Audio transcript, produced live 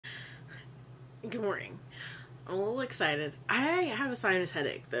Good morning. I'm a little excited. I have a sinus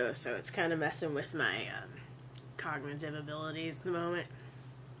headache though, so it's kind of messing with my cognitive abilities at the moment.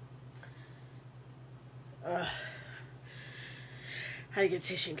 Had to get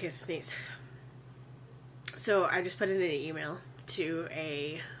tissue in case I sneeze. So I just put in an email to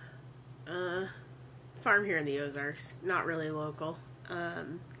a farm here in the Ozarks, not really local.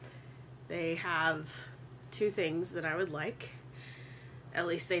 They have two things that I would like. At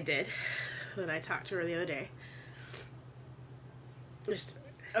least they did when I talked to her the other day.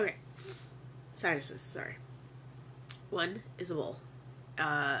 Sinuses, sorry. One is a bull.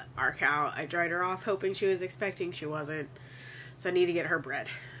 Our cow, I dried her off hoping she was expecting. She wasn't. So I need to get her bred.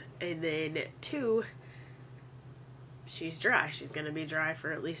 And then two, she's dry. She's going to be dry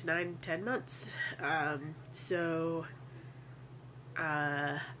for at least 9-10 months. So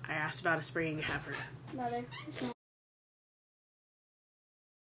I asked about a springing heifer. Mother.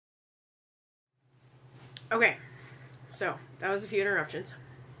 Okay, so that was a few interruptions,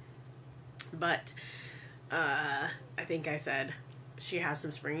 but I think I said she has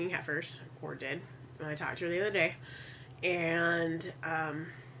some springing heifers, or did, when I talked to her the other day, and I'm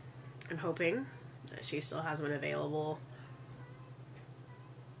hoping that she still has one available.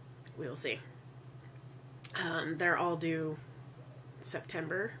 We'll see. They're all due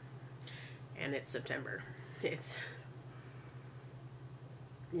September, and it's September.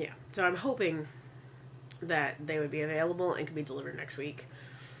 So I'm hoping that they would be available and could be delivered next week.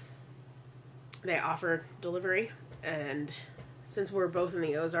 They offer delivery, and since we're both in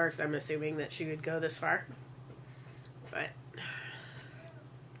the Ozarks, I'm assuming that she would go this far. But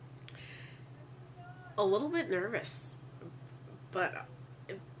a little bit nervous, but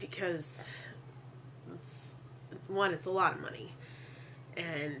because it's a lot of money,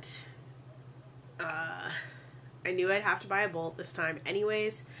 and I knew I'd have to buy a bull this time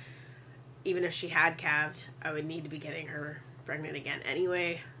anyways. Even if she had calved, I would need to be getting her pregnant again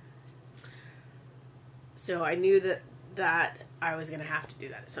anyway. So I knew that I was going to have to do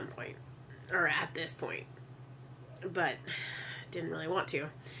that at some point, or at this point, but didn't really want to.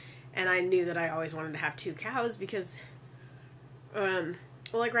 And I knew that I always wanted to have two cows because,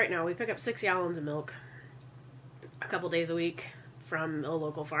 like right now, we pick up 6 gallons of milk a couple days a week from a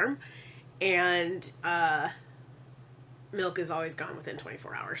local farm, and milk is always gone within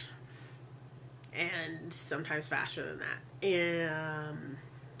 24 hours. And sometimes faster than that. I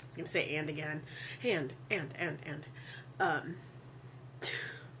was going to say and again.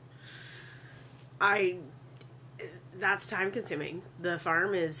 That's time consuming. The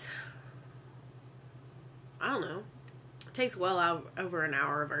farm is, I don't know, it takes well over an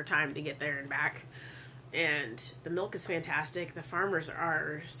hour of our time to get there and back. And the milk is fantastic. The farmers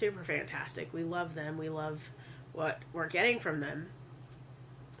are super fantastic. We love them. We love what we're getting from them.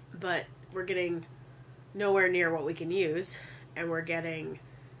 But we're getting nowhere near what we can use, and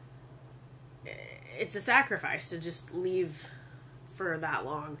it's a sacrifice to just leave for that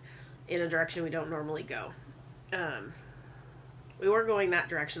long in a direction we don't normally go. We were going that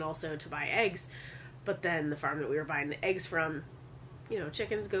direction also to buy eggs, but then the farm that we were buying the eggs from,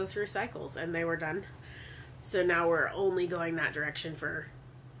 chickens go through cycles, and they were done. So now we're only going that direction for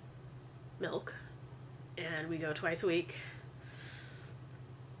milk, and we go twice a week.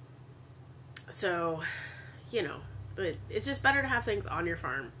 So, it's just better to have things on your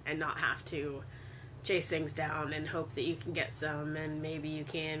farm and not have to chase things down and hope that you can get some, and maybe you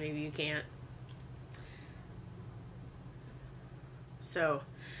can, maybe you can't. So,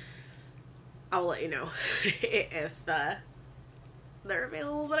 I'll let you know if they're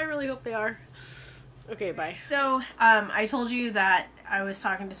available, but I really hope they are. Okay, bye. So, I told you that I was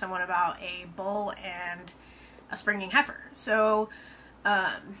talking to someone about a bull and a springing heifer. So,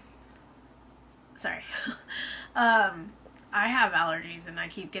 sorry. I have allergies and I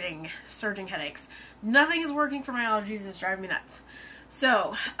keep getting surging headaches. Nothing is working for my allergies. It's driving me nuts.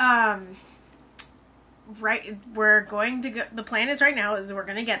 So, we're going to go, the plan is right now is we're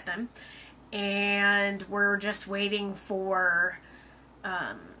going to get them, and we're just waiting for,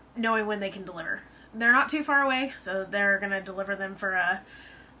 knowing when they can deliver. They're not too far away, so they're going to deliver them for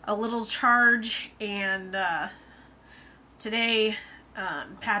a little charge, and, today,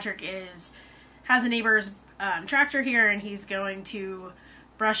 Patrick has a neighbor's tractor here, and he's going to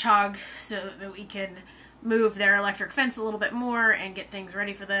brush hog so that we can move their electric fence a little bit more and get things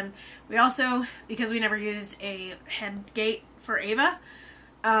ready for them. We also, because we never used a head gate for Ava,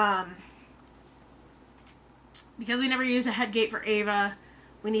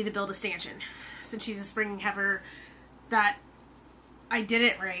 we need to build a stanchion. Since she's a springing heifer that I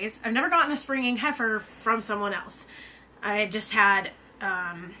didn't raise. I've never gotten a springing heifer from someone else. I just had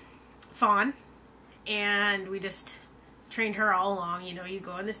Fawn, and we just trained her all along. You know, you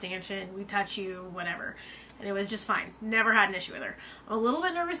go in the stanchion, we touch you, whatever. And it was just fine. Never had an issue with her. I'm a little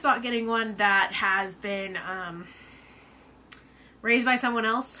bit nervous about getting one that has been raised by someone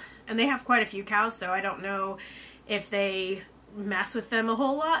else. And they have quite a few cows, so I don't know if they mess with them a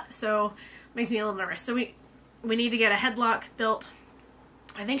whole lot. So it makes me a little nervous. So we need to get a headlock built.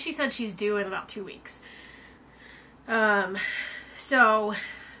 I think she said she's due in about 2 weeks. So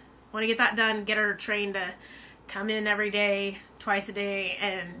want to get that done, get her trained to come in every day, twice a day,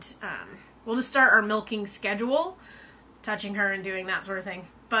 and we'll just start our milking schedule, touching her and doing that sort of thing.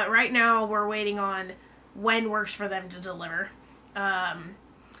 But right now we're waiting on when works for them to deliver.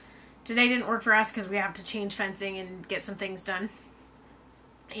 Today didn't work for us because we have to change fencing and get some things done.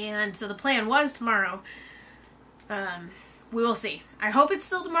 And so the plan was tomorrow. We will see. I hope it's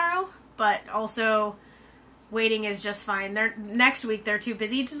still tomorrow, but also waiting is just fine. Next week they're too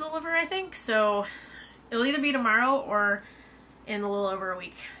busy to deliver, I think. So it'll either be tomorrow or in a little over a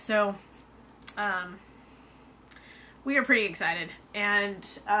week. So we are pretty excited. And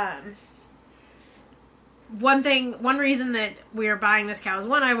one reason that we are buying this cow is,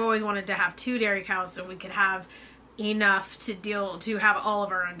 one, I've always wanted to have 2 dairy cows so we could have enough to have all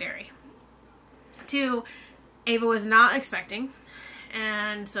of our own dairy. 2, Ava was not expecting,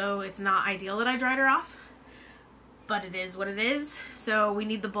 and so it's not ideal that I dried her off, but it is what it is. So we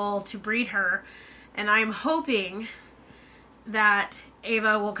need the bull to breed her, and I'm hoping that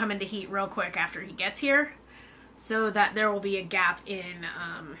Ava will come into heat real quick after he gets here, so that there will be a gap in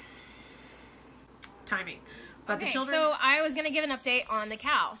timing. But okay, the children. So I was gonna give an update on the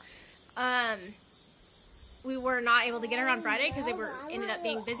cow. We were not able to get her on Friday because they ended up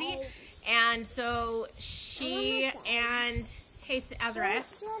being busy, and so she and Azariah,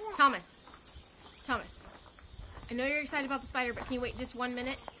 Thomas. I know you're excited about the spider, but can you wait just 1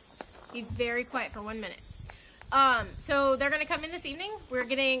 minute? Be very quiet for 1 minute. So they're gonna come in this evening. We're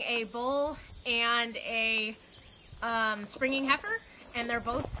getting a bull and a springing heifer, and they're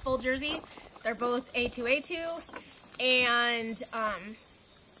both full Jersey. They're both A2, and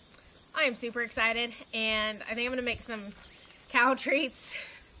I am super excited, and I think I'm gonna make some cow treats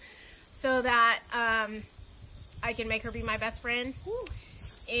so that I can make her be my best friend.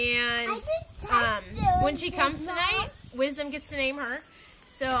 And when she comes tonight, Wisdom gets to name her.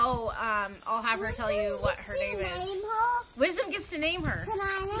 So I'll have her tell you what her name is. Wisdom gets to name her. Can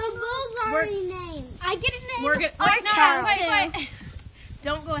I name her? The bull's already named. I get a name. We're gonna. Wait.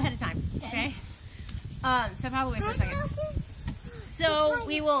 Don't go ahead of time. Okay. Step out of the way for a second. So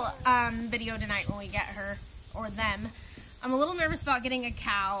we will video tonight when we get her or them. I'm a little nervous about getting a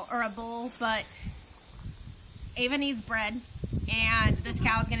cow or a bull, but Ava needs bread, and this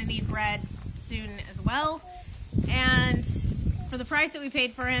cow is going to need bread soon as well. And for the price that we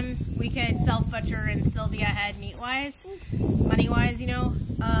paid for him, we could self-butcher and still be ahead meat-wise, money-wise, you know.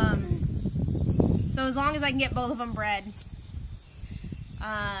 So as long as I can get both of them bred,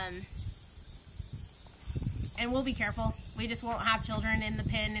 and we'll be careful. We just won't have children in the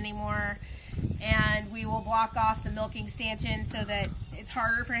pen anymore, and we will block off the milking stanchion so that it's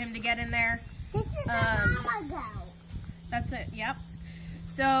harder for him to get in there. This is a mama go. That's it, yep.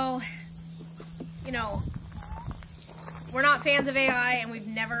 So, you know, we're not fans of AI, and we've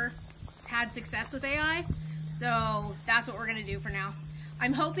never had success with AI, so that's what we're going to do for now.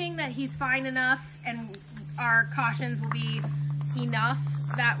 I'm hoping that he's fine enough, and our cautions will be enough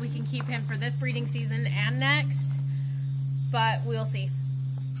that we can keep him for this breeding season and next, but we'll see.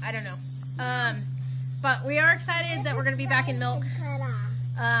 I don't know. But we are excited that we're going to be back in milk.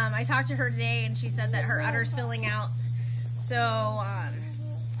 I talked to her today, and she said that her udder's filling out, so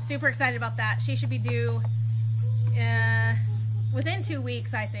super excited about that. She should be due within 2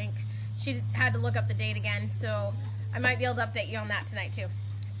 weeks, I think. She had to look up the date again, so I might be able to update you on that tonight too.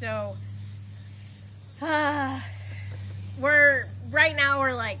 So right now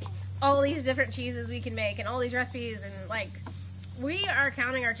we're like all these different cheeses we can make and all these recipes, and like we are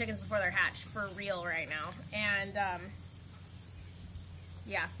counting our chickens before they're hatched for real right now. And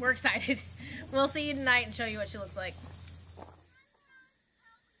yeah, we're excited. We'll see you tonight and show you what she looks like.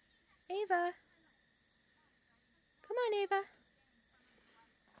 Ava. Come on, Ava.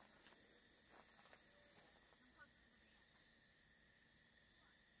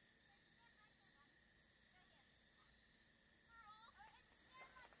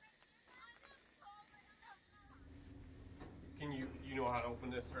 Can you know how to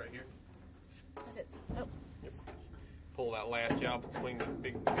open this right here? Oh. Yep. Pull that latch out and swing the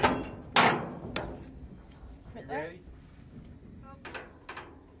big. Right there. Ready?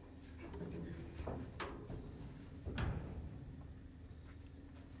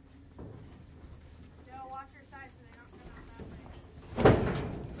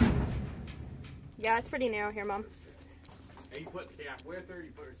 Yeah, it's pretty narrow here, Mom. Are you putting the calf with her or you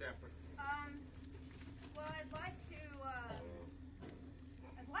put her separate? Well, I'd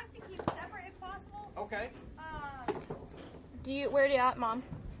like to keep separate if possible. Okay. Where are you at, Mom?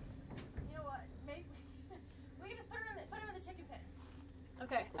 You know what? Maybe we can just put them in the chicken pen.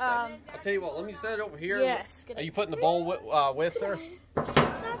 Okay. I tell you what, let me set it over here. Yes. Are you putting the bowl with her? Yes.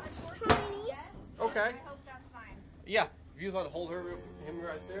 Okay. I hope that's fine. Yeah. If you want to hold him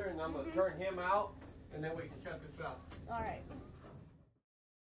right there, and I'm gonna turn him out, and then we can shut this out. All right.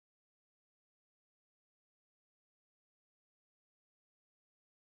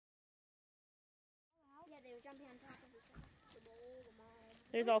 Yeah, they were jumping on top of each other. The bowl, the mud.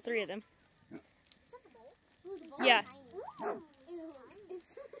 There's all three of them. Is that the bowl? The bowl Yeah. Ooh. Ew.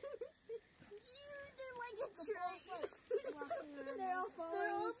 It's they're like a tray. They're all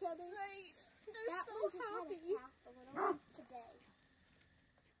following each other. They're so happy.